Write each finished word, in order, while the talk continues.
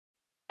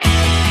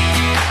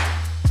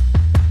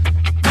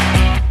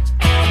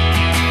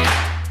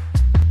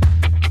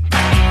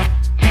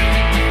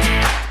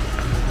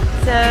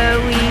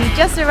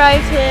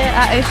arrived here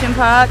at Ocean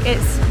Park.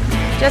 It's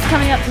just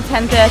coming up to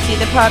 10:30.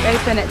 The park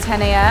opened at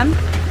 10 AM.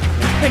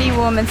 It's pretty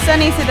warm and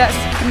sunny, so that's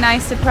a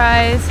nice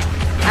surprise.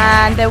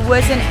 And there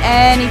wasn't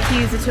any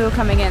queues at all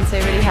coming in, so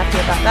really happy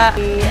about that.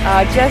 We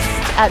are just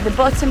at the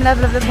bottom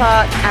level of the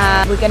park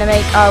and we're going to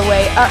make our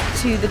way up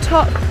to the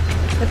top.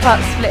 The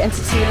park's split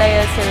into 2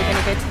 layers, so we're going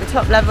to go to the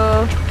top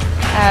level,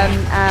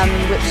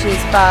 which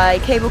is by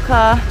cable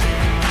car,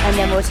 and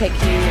then we'll take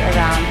you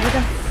around with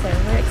us. So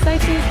we're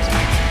excited.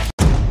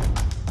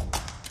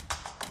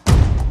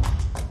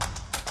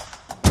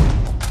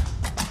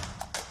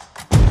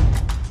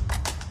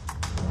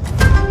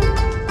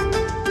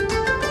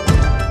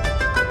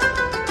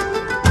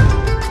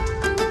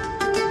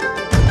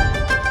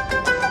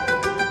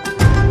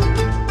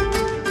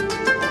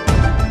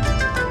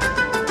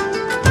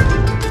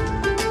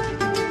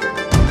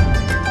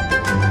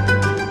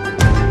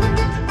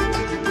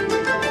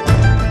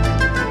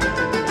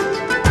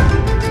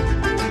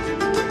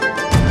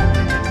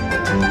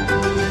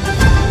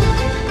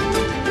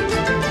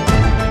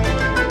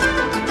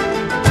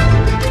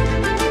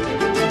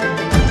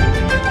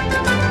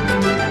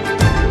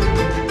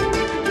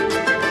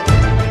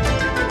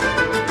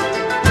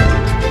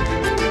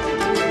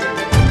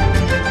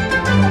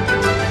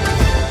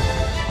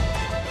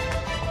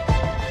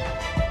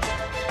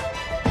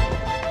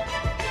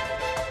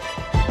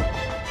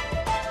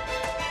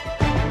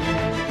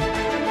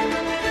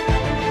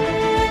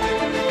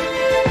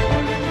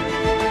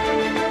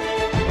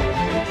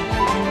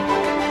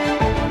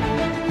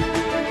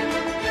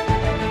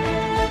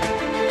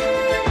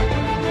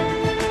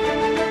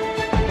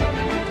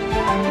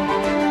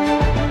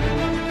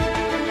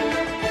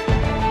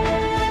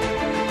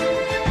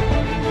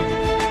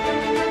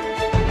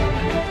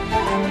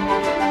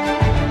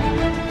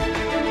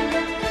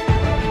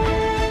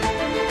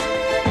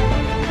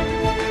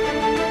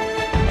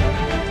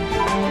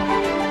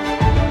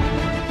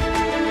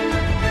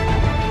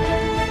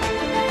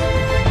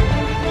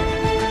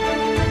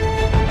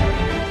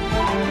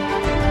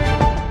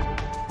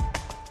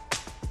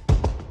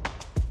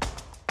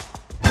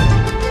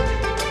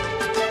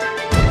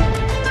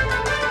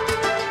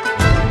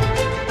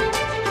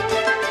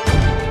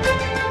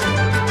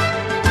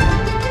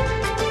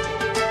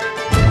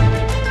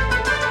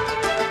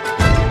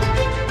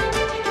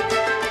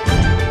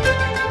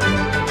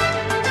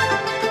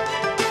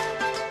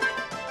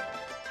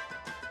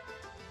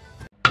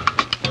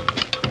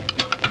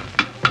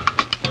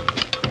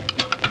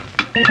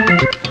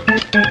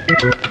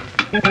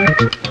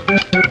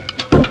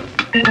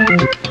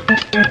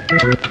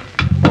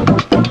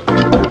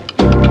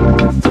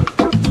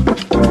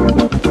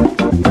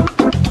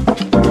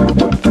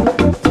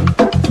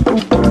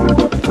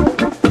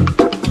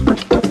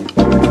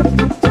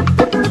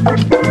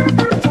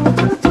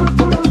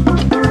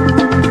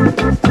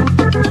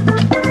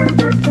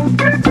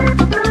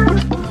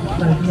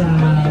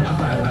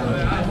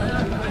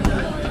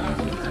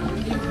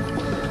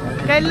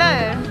 Go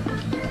low.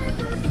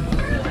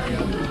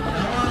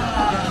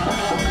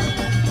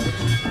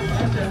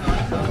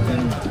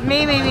 Me.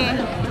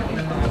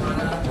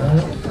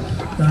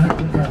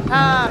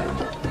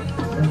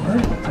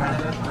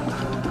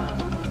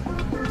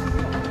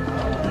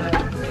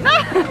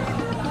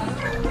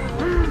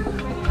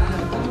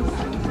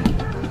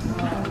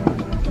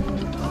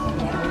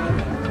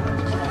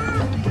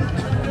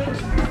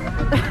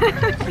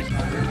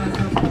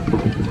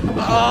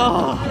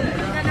 Oh!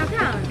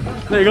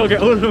 No, you gotta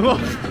get all of them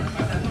off.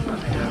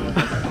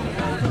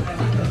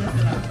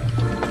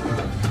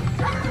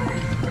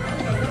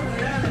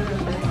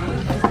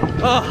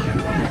 Oh!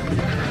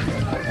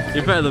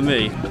 You're better than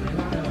me.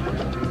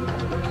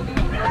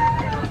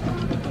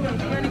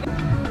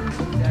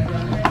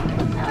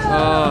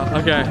 Oh,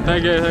 okay,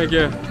 thank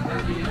you.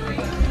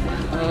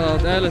 Oh,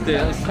 Elodie,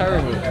 that was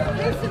terrible.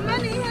 There's some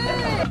money here.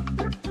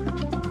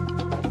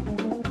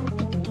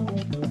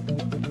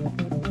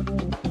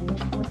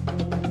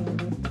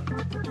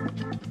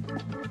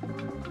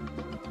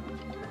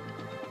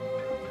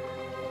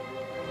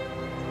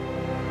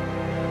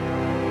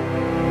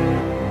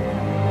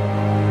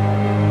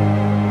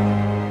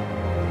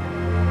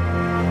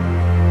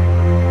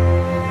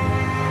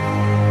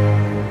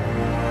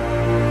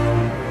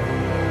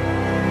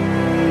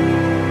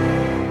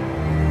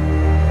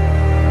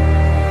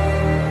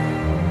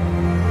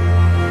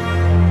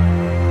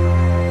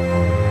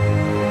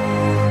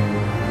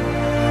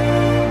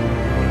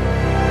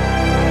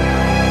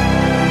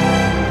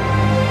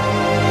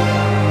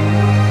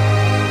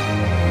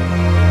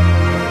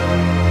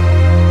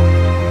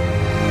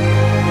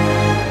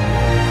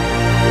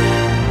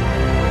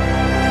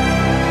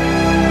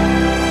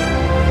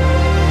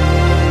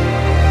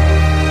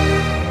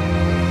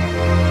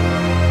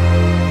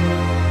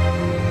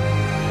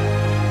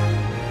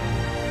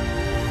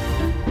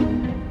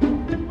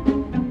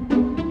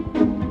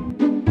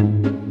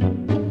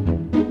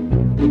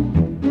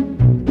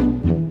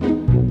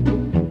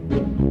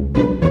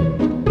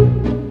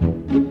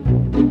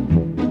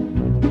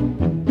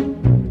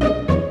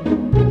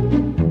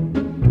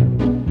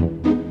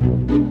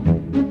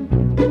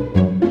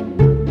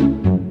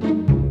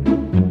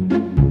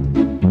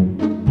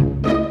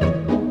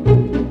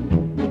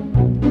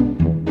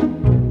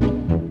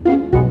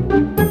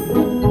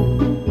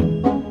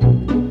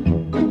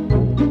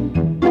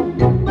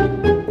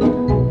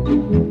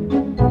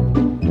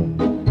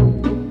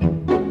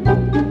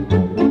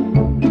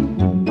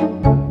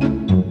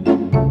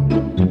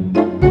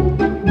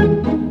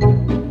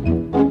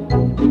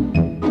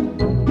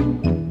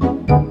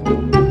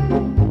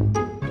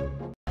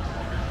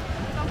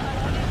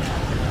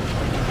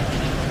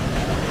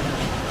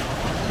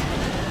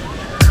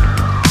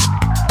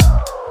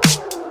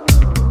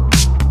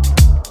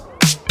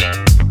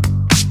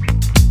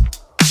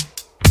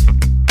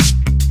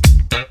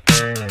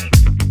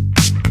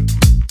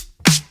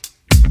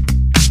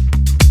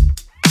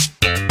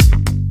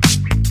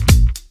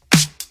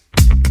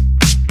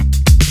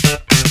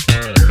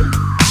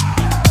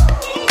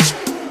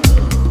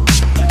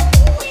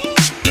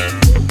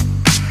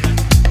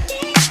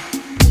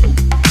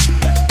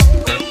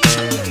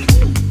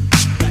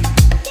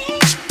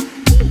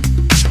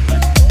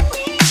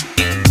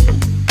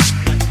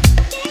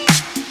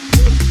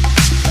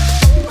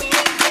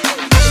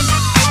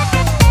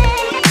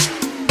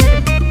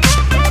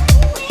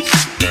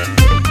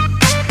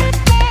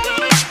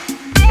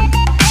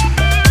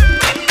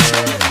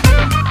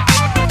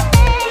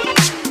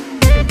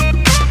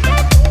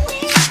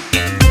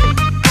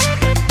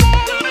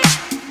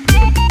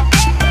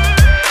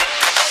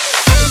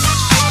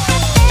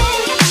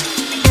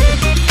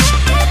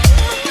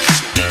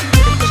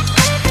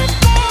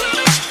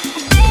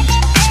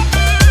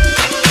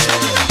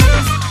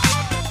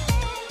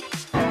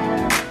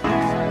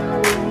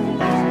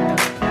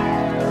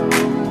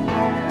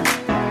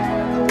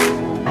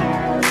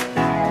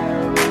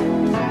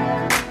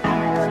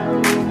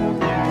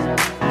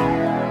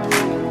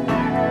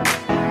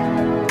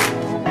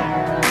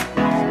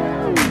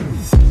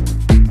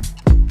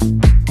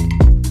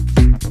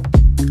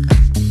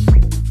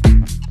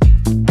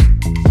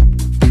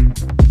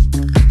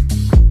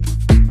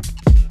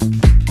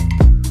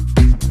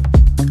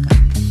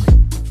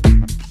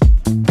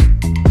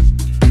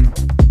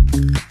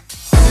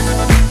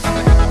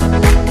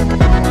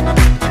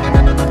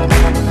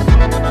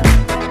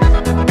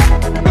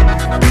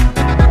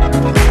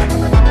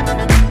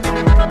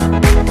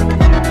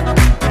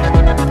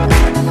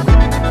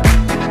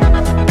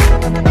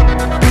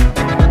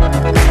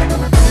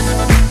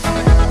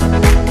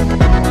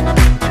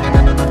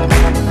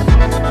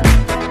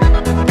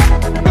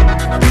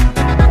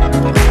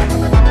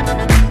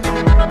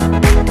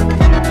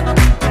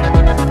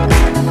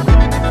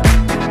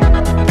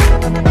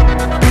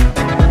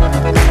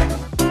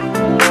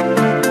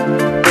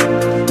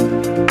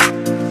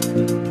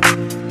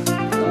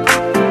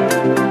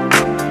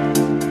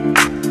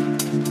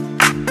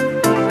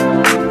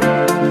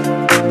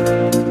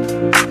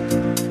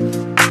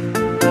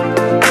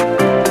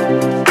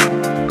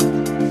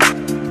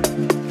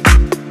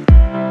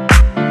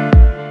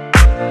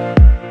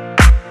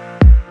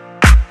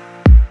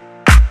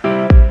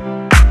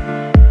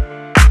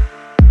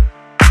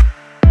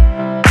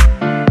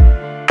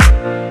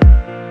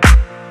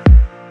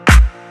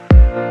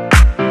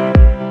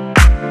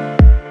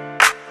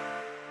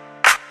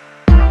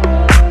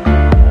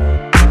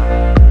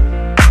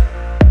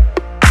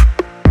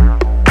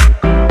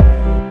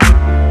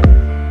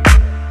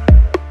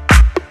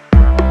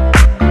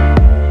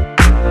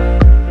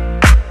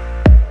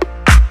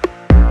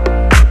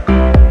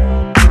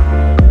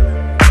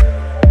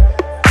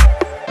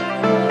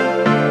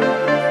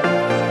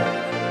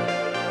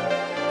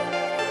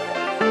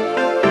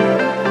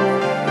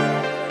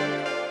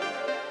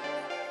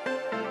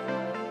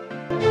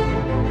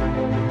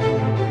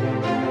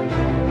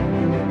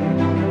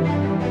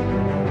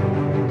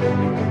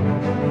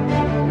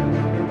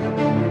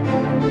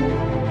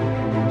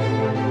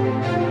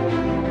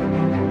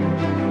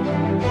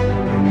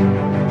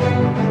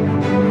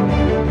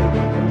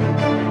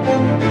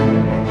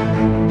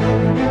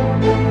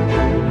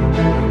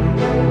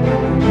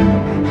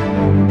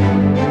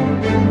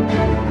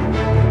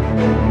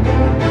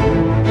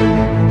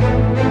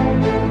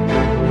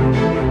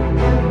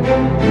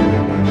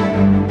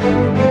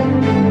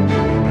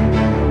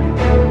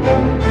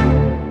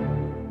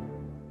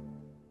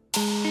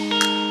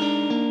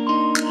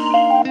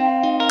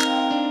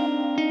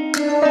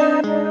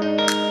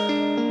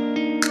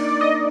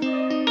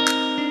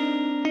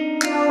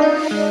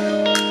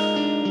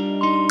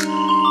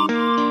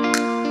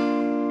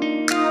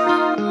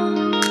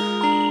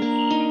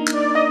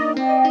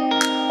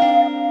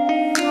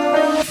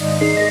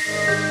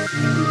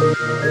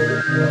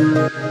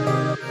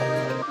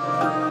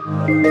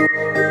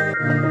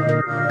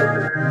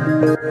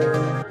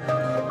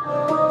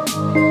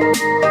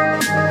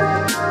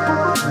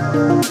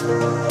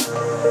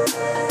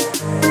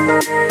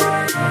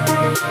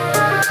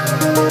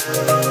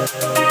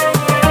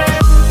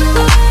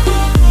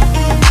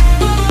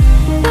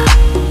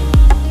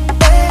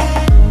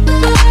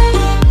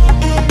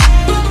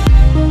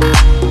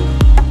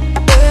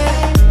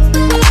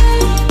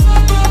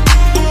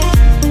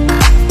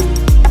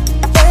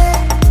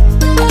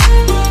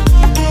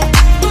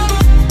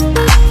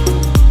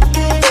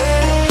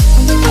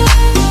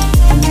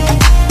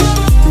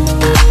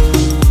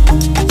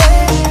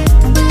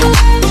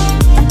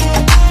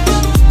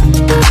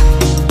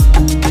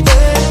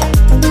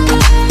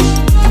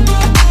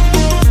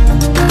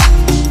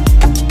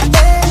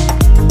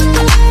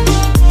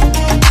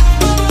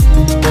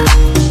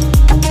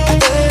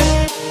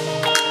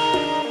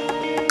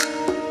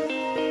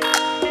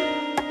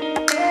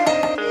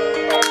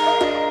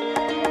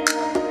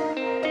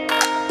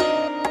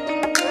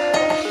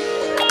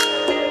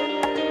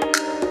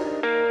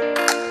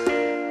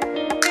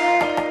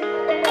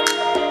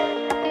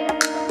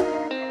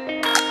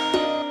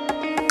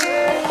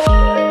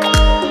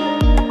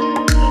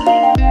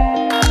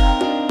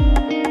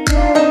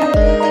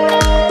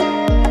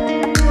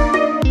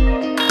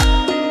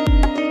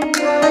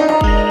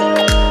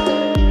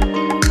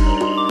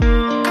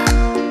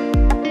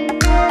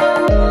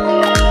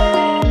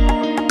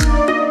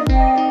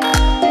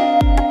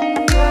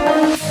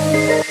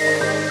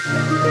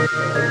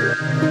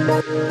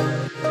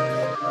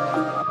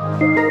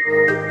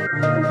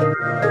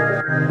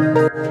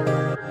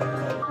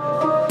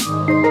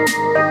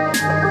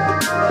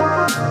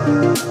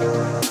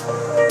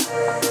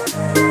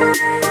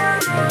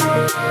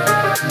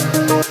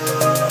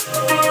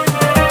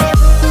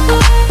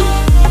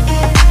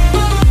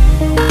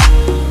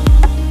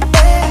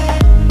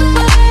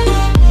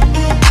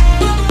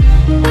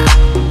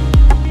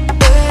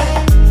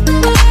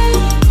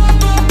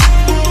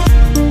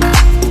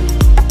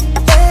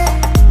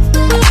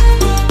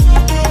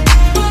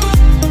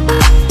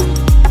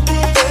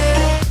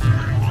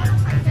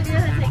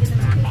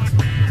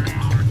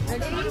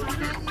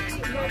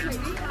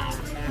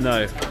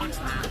 No.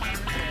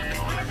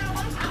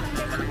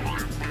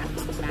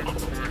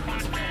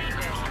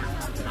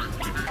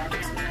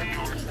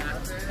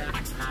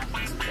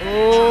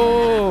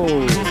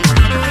 Oh.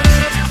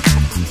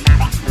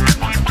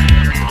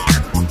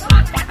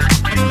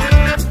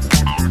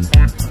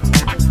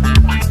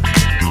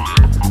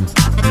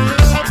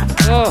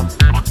 Oh.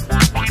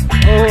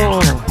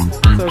 Oh.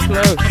 So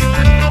close.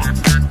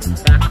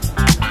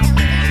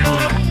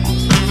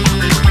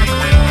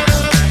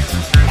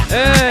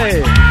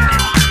 Hey.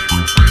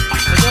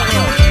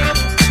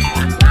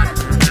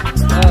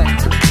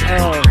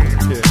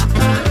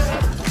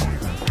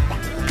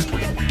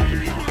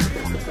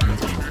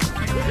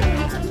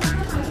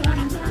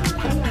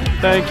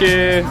 Thank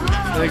you.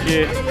 Thank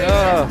you.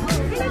 Oh.